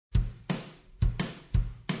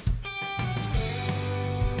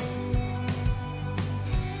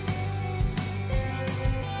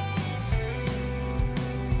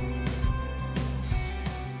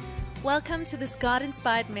Welcome to this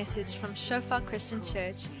God-inspired message from Shofar Christian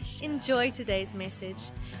Church. Enjoy today's message.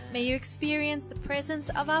 May you experience the presence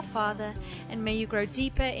of our Father, and may you grow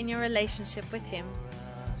deeper in your relationship with Him.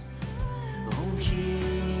 Oh, Jesus,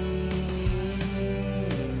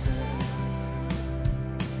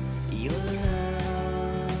 your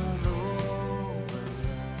love over us.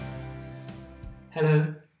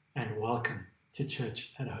 Hello and welcome to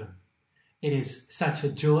Church at Home. It is such a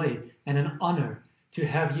joy and an honor to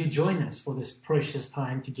have you join us for this precious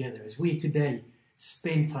time together as we today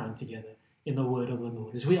spend time together in the Word of the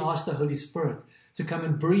Lord, as we ask the Holy Spirit to come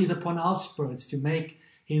and breathe upon our spirits to make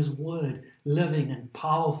His Word living and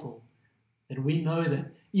powerful. That we know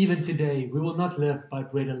that even today we will not live by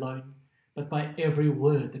bread alone, but by every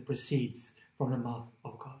word that proceeds from the mouth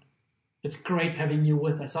of God. It's great having you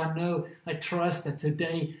with us. I trust that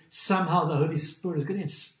today somehow the Holy Spirit is going to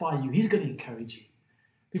inspire you. He's going to encourage you.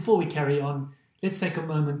 Before we carry on, let's take a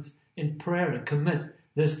moment in prayer and commit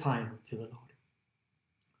this time to the Lord.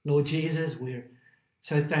 Lord Jesus, we're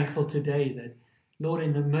so thankful today that, Lord,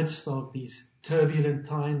 in the midst of these turbulent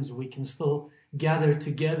times, we can still gather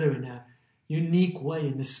together in a unique way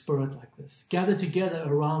in the Spirit like this. Gather together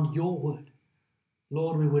around your word.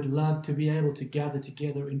 Lord, we would love to be able to gather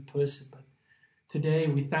together in person, but today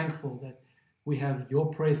we're thankful that we have your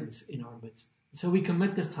presence in our midst. So we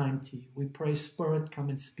commit this time to you. We pray, Spirit, come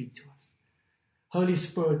and speak to us. Holy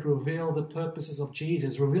Spirit, reveal the purposes of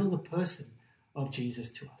Jesus. Reveal the person of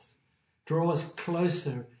Jesus to us. Draw us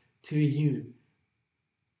closer to you.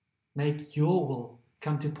 Make your will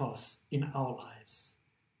come to pass in our lives.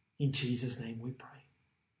 In Jesus' name we pray.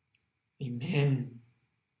 Amen.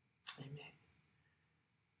 Amen.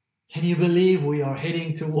 Can you believe we are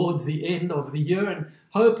heading towards the end of the year, and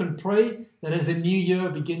hope and pray that as the new year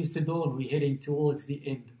begins to dawn, we're heading towards the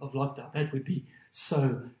end of lockdown. That would be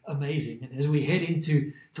so amazing. And as we head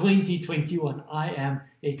into 2021, I am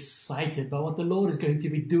excited by what the Lord is going to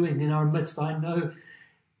be doing in our midst. I know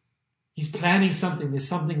He's planning something. There's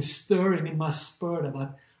something stirring in my spirit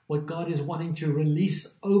about what God is wanting to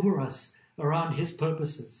release over us around His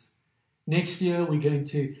purposes. Next year, we're going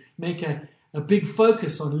to make a big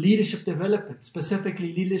focus on leadership development,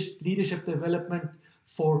 specifically leadership development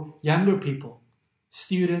for younger people,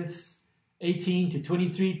 students, 18 to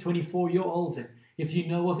 23, 24-year-olds. And if you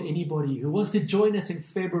know of anybody who wants to join us in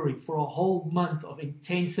February for a whole month of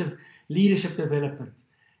intensive leadership development,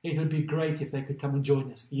 it would be great if they could come and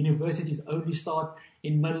join us. The universities only start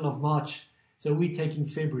in middle of March. So we're taking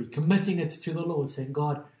February, committing it to the Lord, saying,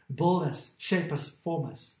 God, build us, shape us, form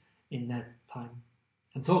us in that time.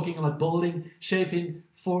 And talking about building, shaping,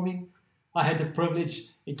 forming, I had the privilege,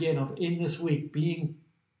 again, of in this week being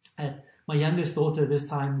at my youngest daughter this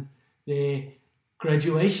time, their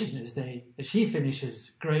graduation as she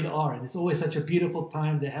finishes grade R. And it's always such a beautiful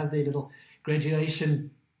time. They have their little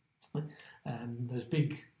graduation, those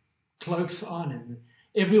big cloaks on, and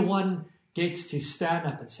everyone gets to stand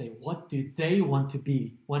up and say, what do they want to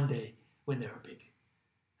be one day when they're big?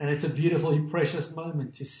 And it's a beautiful, precious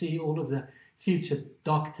moment to see all of the future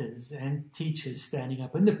doctors and teachers standing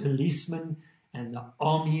up, and the policemen and the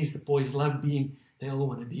armies. The boys love they all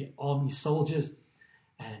want to be army soldiers,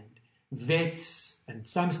 and vets, and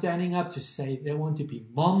some standing up to say they want to be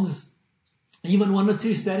moms, even one or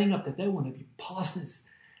two standing up that they want to be pastors.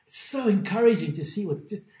 It's so encouraging to see what,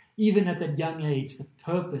 just even at that young age, the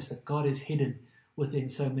purpose that God has hidden within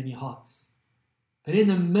so many hearts. But in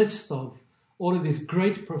the midst of all of these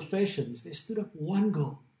great professions, there stood up one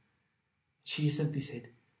girl. She simply said,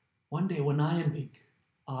 one day when I am big,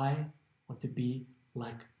 I want to be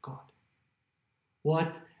like God.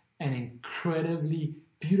 What an incredibly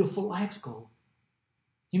beautiful life's goal.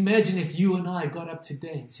 Imagine if you and I got up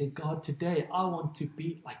today and said, God, today I want to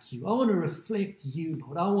be like you. I want to reflect you,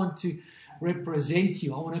 Lord. I want to represent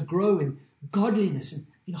you. I want to grow in godliness and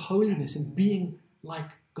in holiness and being like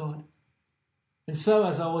God. And so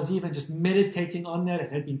as I was even just meditating on that, I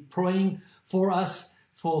had been praying for us,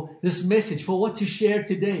 for this message, for what to share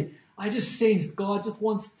today, I just sensed God just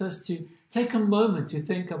wants us to take a moment to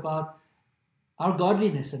think about our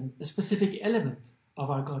godliness and a specific element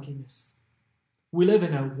of our godliness. We live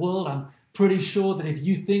in a world, I'm pretty sure that if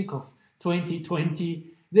you think of 2020,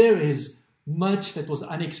 there is much that was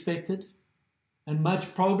unexpected, and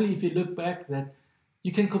much probably, if you look back, that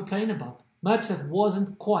you can complain about. Much that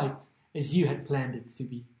wasn't quite as you had planned it to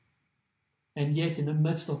be. And yet, in the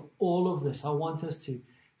midst of all of this, I want us to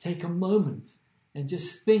take a moment and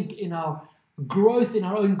just think in our growth in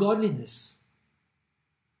our own godliness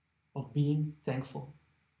of being thankful.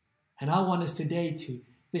 And I want us today to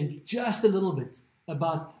think just a little bit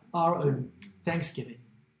about our own thanksgiving.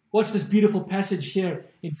 Watch this beautiful passage here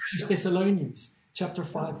in 1 Thessalonians chapter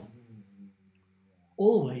 5.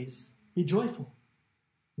 Always be joyful.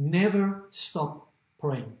 Never stop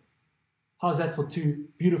praying. How's that for two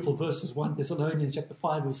beautiful verses? 1 Thessalonians chapter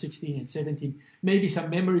 5, verse 16 and 17. Maybe some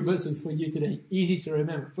memory verses for you today. Easy to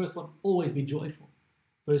remember. First one, always be joyful.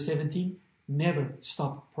 Verse 17, never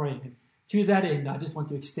stop praying. And to that end, I just want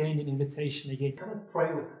to extend an invitation again. Come and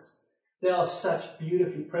pray with us. There are such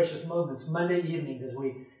beautifully precious moments, Monday evenings as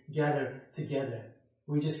we gather together.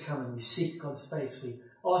 We just come and we seek God's face. We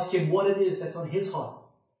ask Him what it is that's on His heart.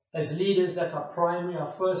 As leaders, that's our primary,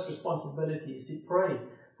 our first responsibility is to pray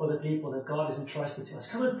for the people that God has entrusted to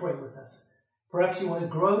us. Come and pray with us. Perhaps you want to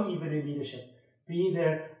grow even in leadership. Be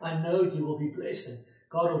there. I know you will be blessed and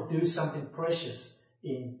God will do something precious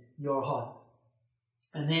in your heart.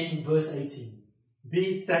 And then in verse 18,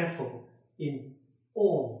 be thankful in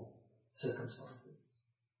all circumstances.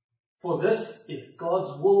 For this is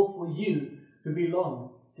God's will for you who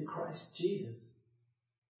belong to Christ Jesus.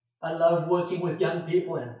 I love working with young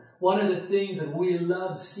people, and one of the things that we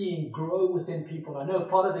love seeing grow within people, I know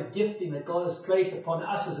part of the gifting that God has placed upon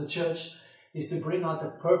us as a church is to bring out the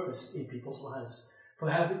purpose in people's lives,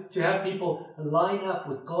 to have people line up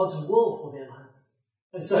with God's will for their lives.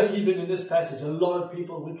 And so even in this passage, a lot of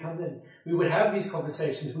people would come in. We would have these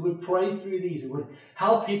conversations. We would pray through these. We would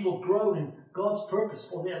help people grow in God's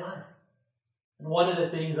purpose for their life. And one of the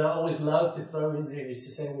things that I always love to throw in there is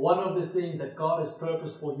to say one of the things that God has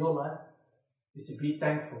purposed for your life is to be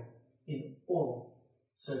thankful in all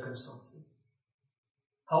circumstances.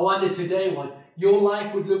 I wonder today what your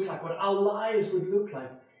life would look like, what our lives would look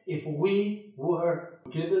like if we were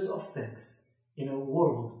givers of thanks in a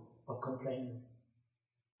world of complainers.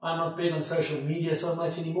 I'm not big on social media so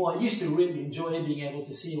much anymore. I used to really enjoy being able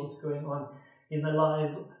to see what's going on in the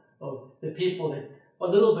lives of the people that are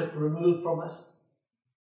a little bit removed from us.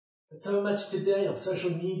 But so much today of social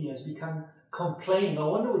media has become complaining. I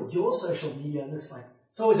wonder what your social media looks like.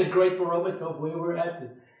 It's always a great barometer of where we're at.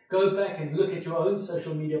 Go back and look at your own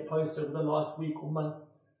social media posts over the last week or month.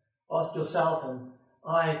 Ask yourself, am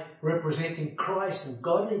I representing Christ and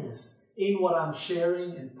godliness in what I'm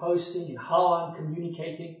sharing and posting and how I'm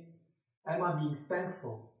communicating? Am I being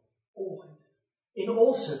thankful always, in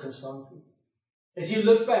all circumstances? As you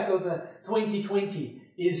look back over 2020,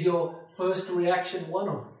 is your first reaction one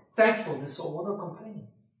of thankfulness or one of complaining?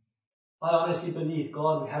 I honestly believe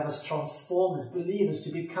God would have us transform as believers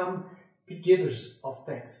to become givers of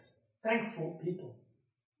thanks. Thankful people.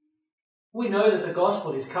 We know that the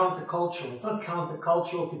gospel is countercultural. It's not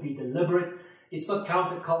countercultural to be deliberate. It's not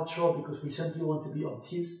countercultural because we simply want to be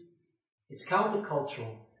obtuse. It's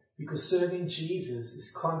countercultural because serving Jesus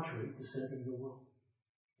is contrary to serving the world.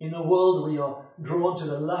 In the world, we are drawn to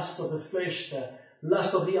the lust of the flesh, the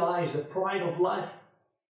lust of the eyes, the pride of life.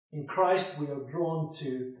 In Christ, we are drawn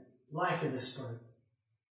to life in the Spirit.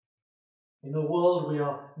 In the world, we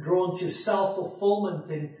are drawn to self-fulfillment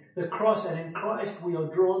in the cross, and in Christ, we are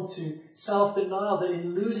drawn to self-denial, that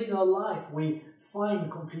in losing our life, we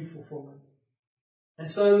find complete fulfillment. And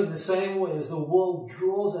so, in the same way as the world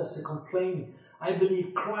draws us to complaining, I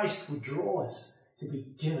believe Christ would draw us to be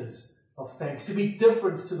givers of thanks, to be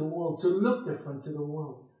different to the world, to look different to the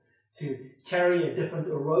world, to carry a different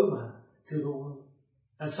aroma to the world.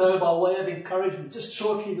 And so, by way of encouragement, just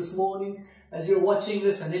shortly this morning, as you're watching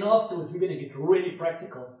this, and then afterwards, we're going to get really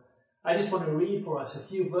practical. I just want to read for us a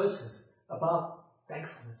few verses about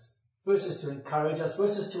thankfulness. Verses to encourage us,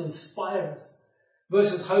 verses to inspire us,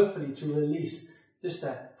 verses hopefully to release just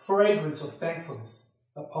that fragrance of thankfulness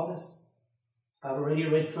upon us. I've already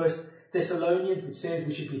read 1 Thessalonians, which says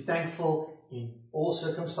we should be thankful in all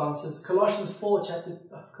circumstances. Colossians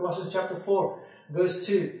chapter 4, verse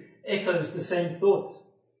 2 echoes the same thought.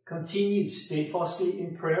 Continue steadfastly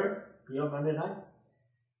in prayer, be on Monday night,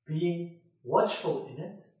 being watchful in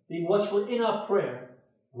it, being watchful in our prayer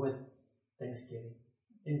with thanksgiving.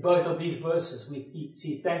 In both of these verses, we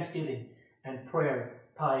see thanksgiving and prayer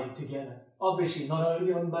tied together. Obviously, not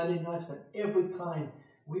only on Monday nights, but every time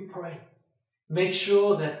we pray. Make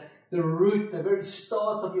sure that the root, the very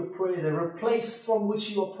start of your prayer, the place from which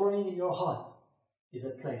you are praying in your heart, is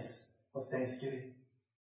a place of thanksgiving.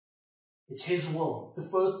 It's His will. It's the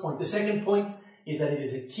first point. The second point is that it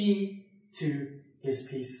is a key to His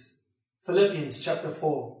peace. Philippians chapter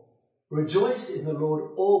 4. Rejoice in the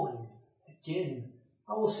Lord always. Again,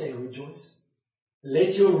 I will say rejoice.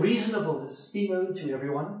 Let your reasonableness be known to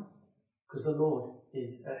everyone, because the Lord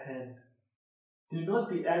is at hand. Do not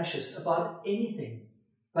be anxious about anything,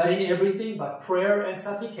 but in everything, by prayer and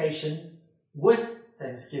supplication, with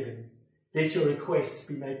thanksgiving, let your requests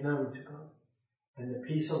be made known to God. And the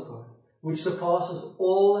peace of God, which surpasses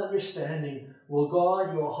all understanding, will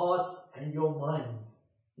guard your hearts and your minds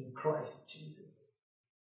in Christ Jesus.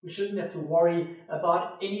 We shouldn't have to worry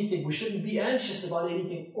about anything. We shouldn't be anxious about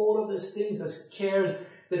anything. All of those things, those cares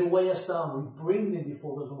that weigh us down, we bring them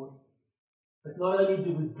before the Lord. But not only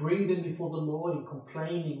do we bring them before the Lord in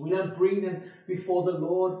complaining, we don't bring them before the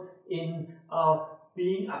Lord in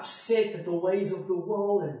being upset at the ways of the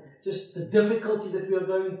world and just the difficulty that we are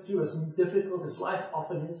going through, as difficult as life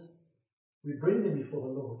often is. We bring them before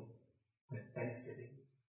the Lord with thanksgiving.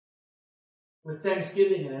 With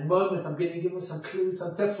thanksgiving, and in a moment I'm going to give us some clues,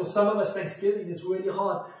 some tips. For some of us, Thanksgiving is really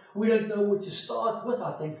hard. We don't know where to start with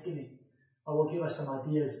our Thanksgiving. I will give us some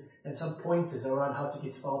ideas and some pointers around how to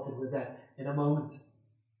get started with that in a moment.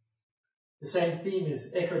 The same theme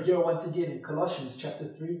is echoed here once again in Colossians chapter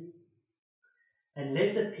 3. And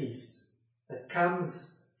let the peace that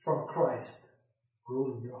comes from Christ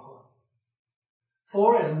rule in your hearts.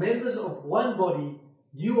 For as members of one body,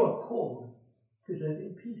 you are called to live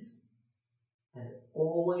in peace and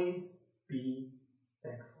always be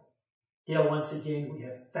thankful. Here once again we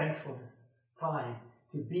have thankfulness tied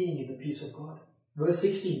to being in the peace of God. Verse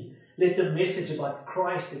 16, let the message about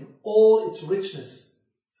Christ in all its richness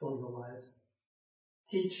fill your lives.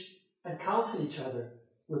 Teach and counsel each other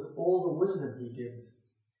with all the wisdom he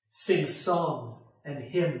gives. Sing psalms and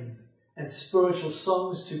hymns and spiritual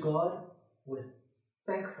songs to God with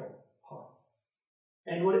thankful hearts.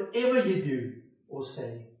 And whatever you do or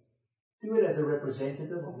say, do it as a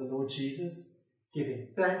representative of the Lord Jesus, giving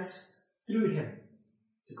thanks through him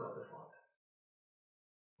to God the Father.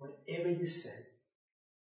 Whatever you say,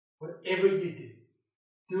 whatever you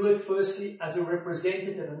do it firstly as a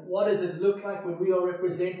representative. And what does it look like when we are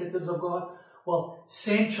representatives of God? Well,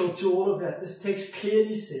 central to all of that, this text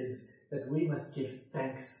clearly says that we must give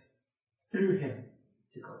thanks through him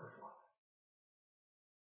to God the Father.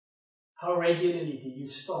 How regularly do you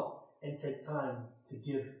stop and take time to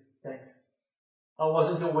give thanks? I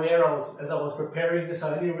wasn't aware, as I was preparing this,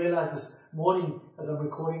 I only realized this morning, as I'm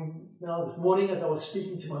recording now, this morning as I was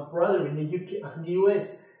speaking to my brother in the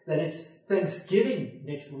US, that it's Thanksgiving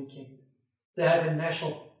next weekend. They have a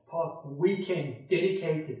national park weekend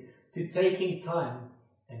dedicated to taking time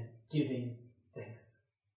and giving thanks.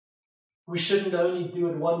 We shouldn't only do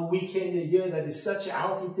it one weekend a year. That is such a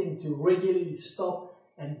healthy thing, to regularly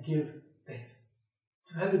stop and give thanks.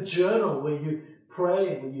 To have a journal where you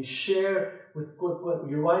pray and where you share with God, where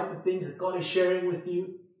you write the things that God is sharing with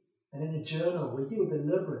you, and in a journal where you are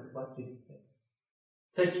deliberate about giving thanks.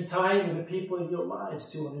 Taking time with the people in your lives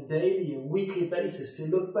to, on a daily and weekly basis, to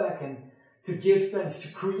look back and to give thanks,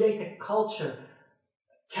 to create a culture,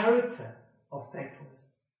 character of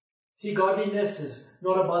thankfulness. See, godliness is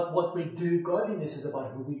not about what we do. Godliness is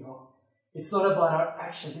about who we are. It's not about our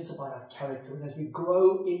actions. It's about our character. And as we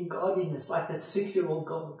grow in godliness, like that 6-year-old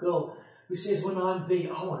girl who says, when I'm big,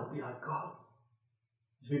 I want to be like God.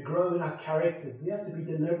 As we grow in our characters, we have to be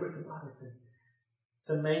deliberate about it. And it's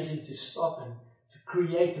amazing to stop and to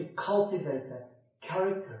create, to cultivate that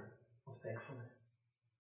character of thankfulness.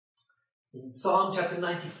 In Psalm chapter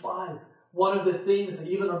 95, one of the things that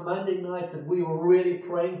even on Monday nights that we were really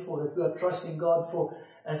praying for, that we are trusting God for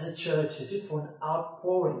as a church, is just for an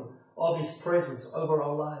outpouring of his presence over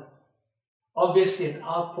our lives. Obviously an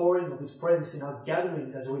outpouring of his presence in our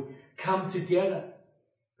gatherings as we come together,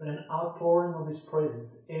 but an outpouring of his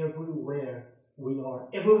presence everywhere we are.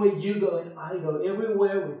 Everywhere you go and I go,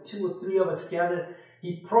 everywhere where 2 or 3 of us gather,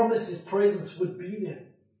 he promised his presence would be there.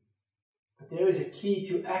 But there is a key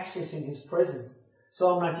to accessing his presence.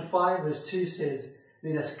 Psalm 95 verse 2 says,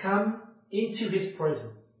 let us come into his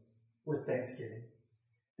presence with thanksgiving.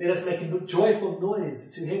 Let us make a joyful noise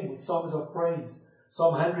to him with songs of praise.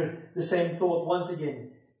 Psalm 100, the same thought once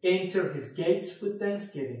again. Enter his gates with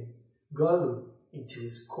thanksgiving. Go into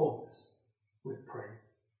his courts with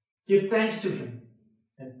praise. Give thanks to him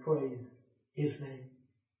and praise his name.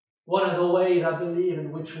 One of the ways, I believe,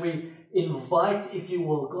 in which we invite, if you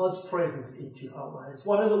will, God's presence into our lives.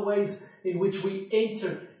 One of the ways in which we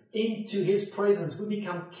enter into his presence, we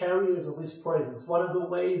become carriers of his presence. One of the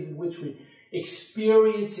ways in which we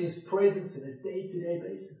experience his presence in a day-to-day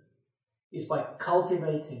basis is by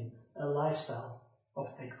cultivating a lifestyle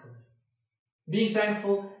of thankfulness. Being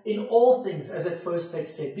thankful in all things, as that first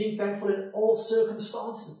text said. Being thankful in all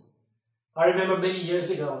circumstances. I remember many years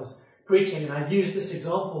ago I was preaching and I used this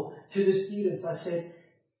example to the students. I said,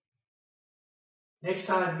 next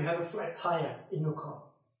time you have a flat tire in your car,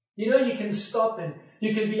 you know you can stop and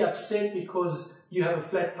you can be upset because you have a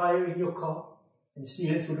flat tire in your car. And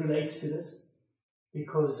students would relate to this,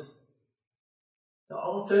 because the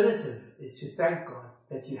alternative is to thank God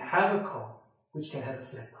that you have a car which can have a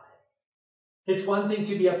flat tire. It's one thing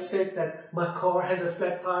to be upset that my car has a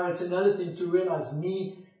flat tire. It's another thing to realize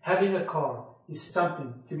me having a car is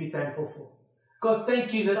something to be thankful for. God,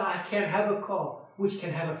 thank you that I can have a car which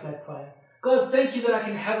can have a flat tire. God, thank you that I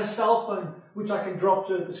can have a cell phone which I can drop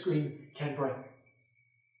so that the screen can break.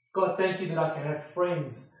 God, thank you that I can have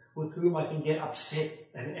friends with whom I can get upset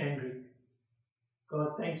and angry.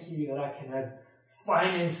 God, thank you that I can have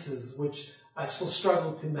finances which I still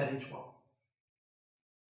struggle to manage well.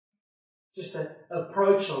 Just an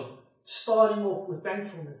approach of starting off with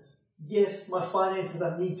thankfulness. Yes, my finances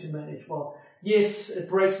I need to manage well. Yes, it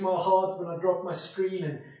breaks my heart when I drop my screen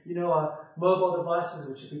and, our mobile devices,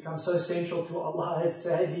 which have become so central to our lives.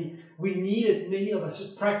 Sadly, we need it, many of us,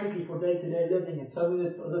 just practically for day-to-day living and so many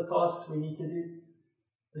other tasks we need to do.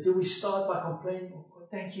 But do we start by complaining? Oh,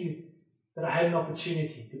 thank you that I had an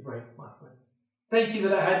opportunity to break my phone. Thank you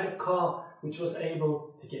that I had a car which was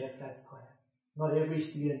able to get a flat tire. Not every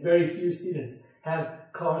student, very few students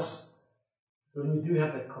have cars. When we do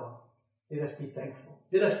have that car, let us be thankful.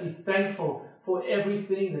 Let us be thankful for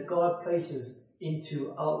everything that God places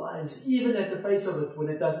into our lives, even at the face of it when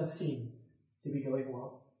it doesn't seem to be going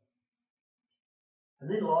well. And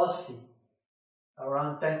then lastly,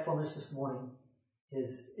 around thankfulness this morning, it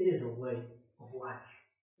is a way of life.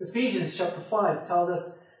 Ephesians chapter 5 tells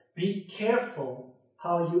us, be careful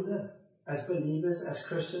how you live. As believers, as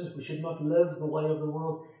Christians, we should not live the way of the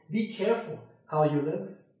world. Be careful how you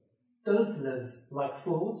live. Don't live like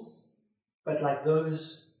fools, but like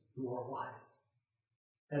those who are wise.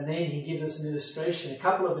 And then he gives us an illustration, a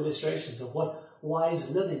couple of illustrations of what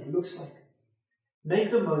wise living looks like. Make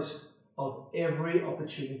the most of every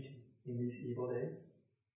opportunity in these evil days.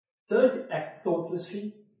 Don't act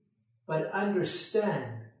thoughtlessly, but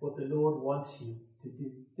understand what the Lord wants you to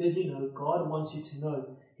do. Did you know God wants you to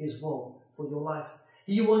know His will for your life?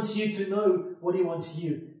 He wants you to know what He wants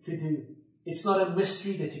you to do. It's not a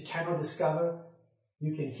mystery that you cannot discover.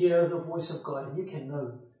 You can hear the voice of God and you can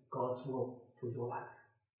know God's will for your life.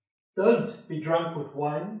 Don't be drunk with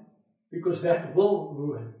wine, because that will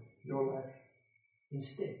ruin your life.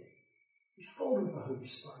 Instead, be filled with the Holy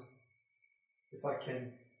Spirit. If I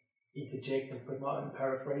can interject and put my own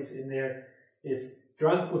paraphrase in there, if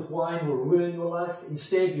drunk with wine will ruin your life,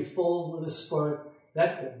 instead be filled with the Spirit.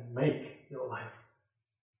 That will make your life.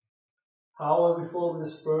 How are we filled with the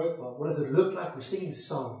Spirit? Well, what does it look like? We're singing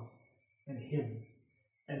songs and hymns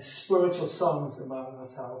and spiritual songs among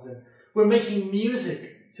ourselves, and we're making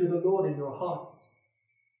music to the Lord in your hearts.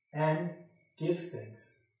 And give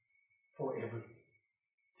thanks for everything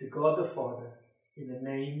to God the Father in the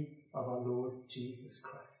name of our Lord Jesus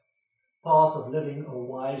Christ. Part of living a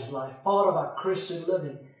wise life, part of our Christian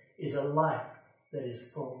living, is a life that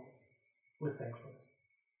is full with thankfulness.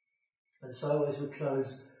 And so as we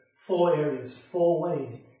close, 4 areas, 4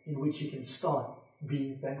 ways in which you can start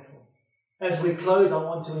being thankful. As we close, I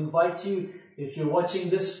want to invite you, if you're watching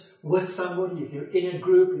this with somebody, if you're in a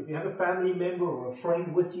group, if you have a family member or a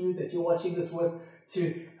friend with you that you're watching this with,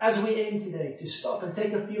 to, as we end today, to stop and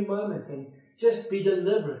take a few moments and just be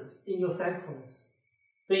deliberate in your thankfulness.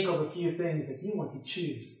 Think of a few things that you want to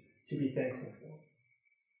choose to be thankful for.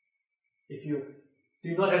 If you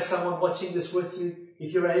do not have someone watching this with you,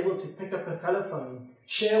 if you're able to pick up a telephone,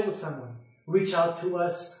 share with someone, reach out to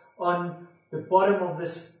us on the bottom of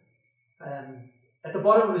this, at the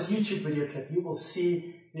bottom of this YouTube video clip, you will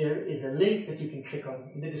see there is a link that you can click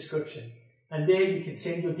on in the description. And there you can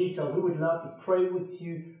send your details. We would love to pray with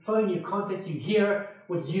you, phone you, contact you, hear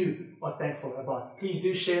what you are thankful about. Please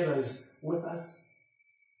do share those with us.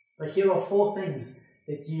 But here are 4 things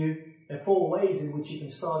that 4 ways in which you can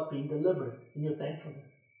start being deliberate in your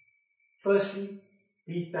thankfulness. Firstly,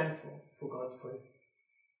 be thankful for God's presence.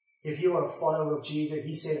 If you are a follower of Jesus,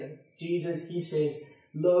 He says,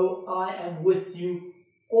 "Lo, I am with you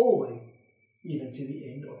always, even to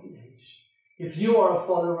the end of the age." If you are a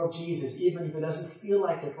follower of Jesus, even if it doesn't feel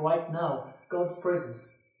like it right now, God's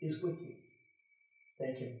presence is with you.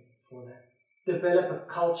 Thank Him for that. Develop a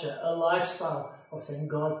culture, a lifestyle of saying,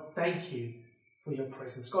 "God, thank you for your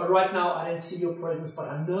presence. God, right now I don't see your presence, but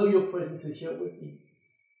I know your presence is here with me."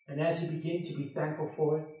 And as you begin to be thankful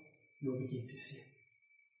for it, you'll begin to see it.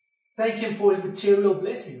 Thank Him for His material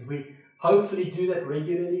blessings. We hopefully do that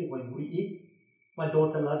regularly when we eat. My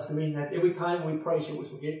daughter loves doing that. Every time we pray, she always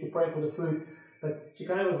forgets to pray for the food. But she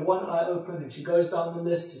kind of has one eye open and she goes down the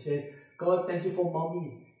list. She says, "God, thank you for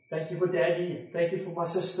mommy. Thank you for daddy. Thank you for my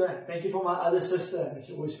sister. Thank you for my other sister." And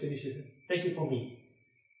she always finishes it. "Thank you for me."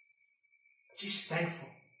 She's thankful.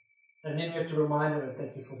 And then we have to remind her,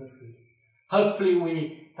 "Thank you for the food." Hopefully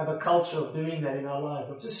we have a culture of doing that in our lives,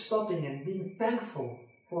 of just stopping and being thankful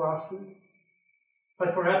for our food.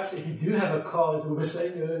 But perhaps if you do have a car, as we were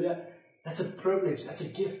saying earlier, that's a privilege, that's a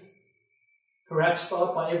gift. Perhaps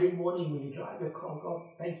start by every morning when you drive your car. God,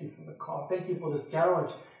 thank you for the car. Thank you for this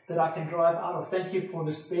garage that I can drive out of. Thank you for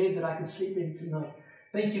this bed that I can sleep in tonight.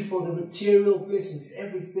 Thank you for the material blessings,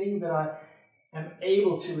 everything that I am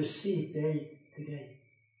able to receive day to day.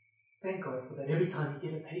 Thank God for that. Every time you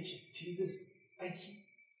get a paycheck, Jesus, thank you.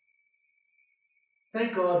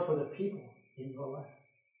 Thank God for the people in your life.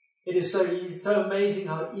 It is so easy, so amazing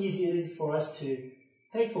how easy it is for us to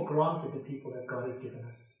take for granted the people that God has given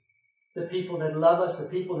us. The people that love us, the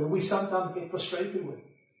people that we sometimes get frustrated with.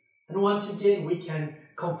 And once again, we can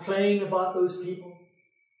complain about those people,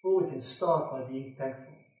 or we can start by being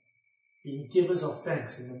thankful, being givers of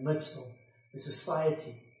thanks in the midst of the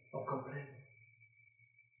society of complainers.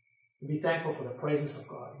 We be thankful for the presence of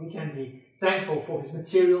God. We can be thankful for His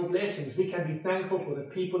material blessings. We can be thankful for the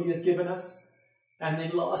people He has given us. And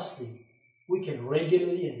then lastly, we can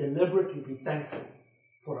regularly and deliberately be thankful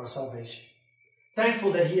for our salvation.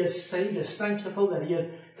 Thankful that He has saved us. Thankful that He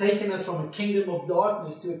has taken us from a kingdom of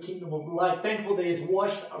darkness to a kingdom of light. Thankful that He has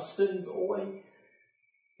washed our sins away.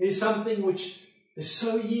 It is something which is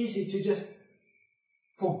so easy to just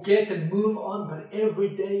forget and move on, but every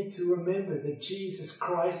day to remember that Jesus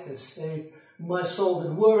Christ has saved my soul.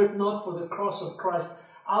 That were it not for the cross of Christ,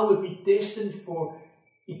 I would be destined for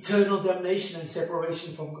eternal damnation and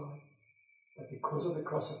separation from God. But because of the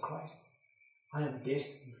cross of Christ, I am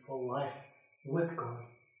destined for life with God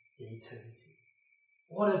in eternity.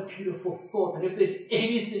 What a beautiful thought. And if there's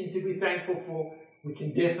anything to be thankful for, we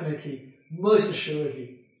can definitely, most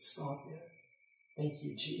assuredly, start there. Thank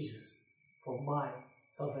you, Jesus, for my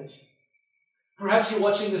salvation. Perhaps you're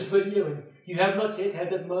watching this video and you have not yet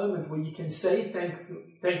had that moment where you can say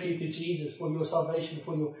thank you to Jesus for your salvation,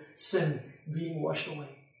 for your sin being washed away.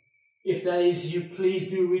 If that is you, please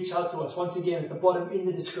do reach out to us. Once again, at the bottom in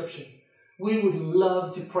the description. We would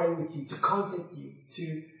love to pray with you, to contact you,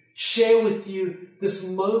 to share with you this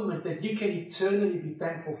moment that you can eternally be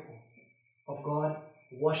thankful for, of God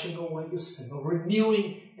washing away your sin, of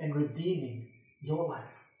renewing and redeeming your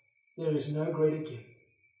life. There is no greater gift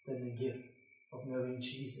than the gift of knowing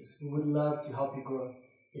Jesus. We would love to help you grow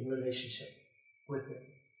in relationship with Him.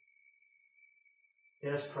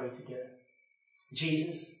 Let us pray together.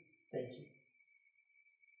 Jesus, thank you.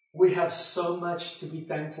 We have so much to be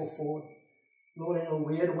thankful for. Lord, in a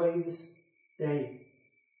weird way this day,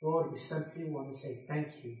 Lord, we simply want to say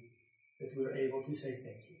thank you that we're able to say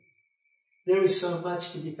thank you. There is so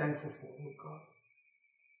much to be thankful for, Lord God.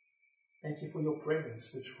 Thank you for your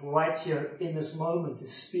presence, which right here in this moment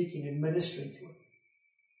is speaking and ministering to us.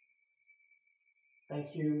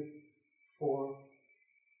 Thank you for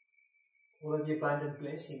all of the abundant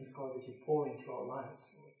blessings, God, that you pour into our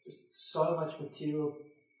lives, Lord. Just so much material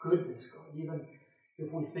goodness, God. Even if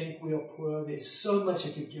we think we are poor, there's so much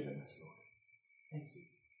that you've given us, Lord. Thank you.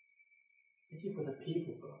 Thank you for the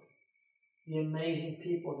people, God. The amazing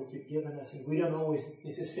people that you've given us, and we don't always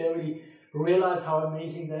necessarily realize how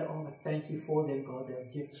amazing they are, but thank you for them, God. They are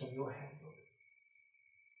gifts from your hand, Lord.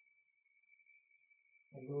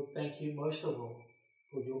 And Lord, thank you most of all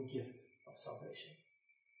for your gift of salvation.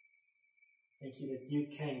 Thank you that you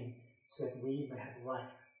came so that we may have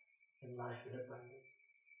life and life in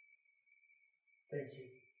abundance. Thank you.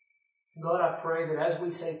 God, I pray that as we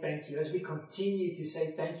say thank you, as we continue to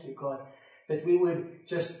say thank you, God, that we would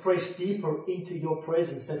just press deeper into your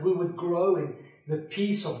presence, that we would grow in the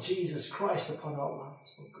peace of Jesus Christ upon our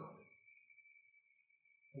lives, Lord God.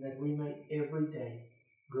 And that we may every day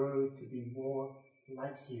grow to be more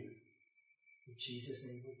like you. In Jesus'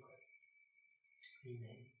 name we pray.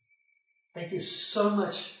 Amen. Thank you so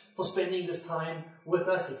much for spending this time with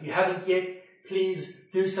us. If you haven't yet, please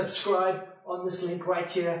do subscribe on this link right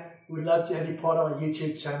here. We'd love to have you part of our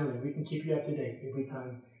YouTube channel, and we can keep you up to date every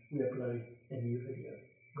time we upload a new video.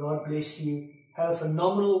 God bless you. Have a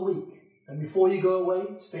phenomenal week. And before you go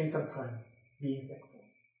away, spend some time being thankful.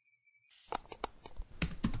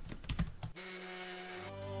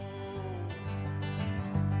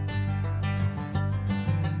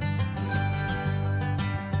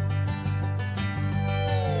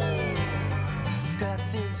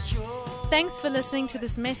 Thanks for listening to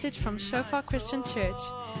this message from Shofar Christian Church.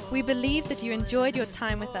 We believe that you enjoyed your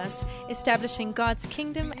time with us, establishing God's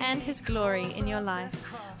kingdom and His glory in your life.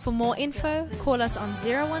 For more info, call us on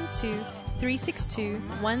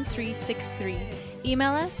 012-362-1363.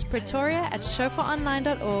 Email us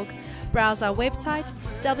pretoria@shofaronline.org. Browse our website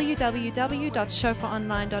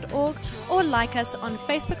www.shofaronline.org or like us on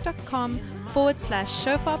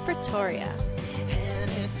facebook.com/Shofar Pretoria.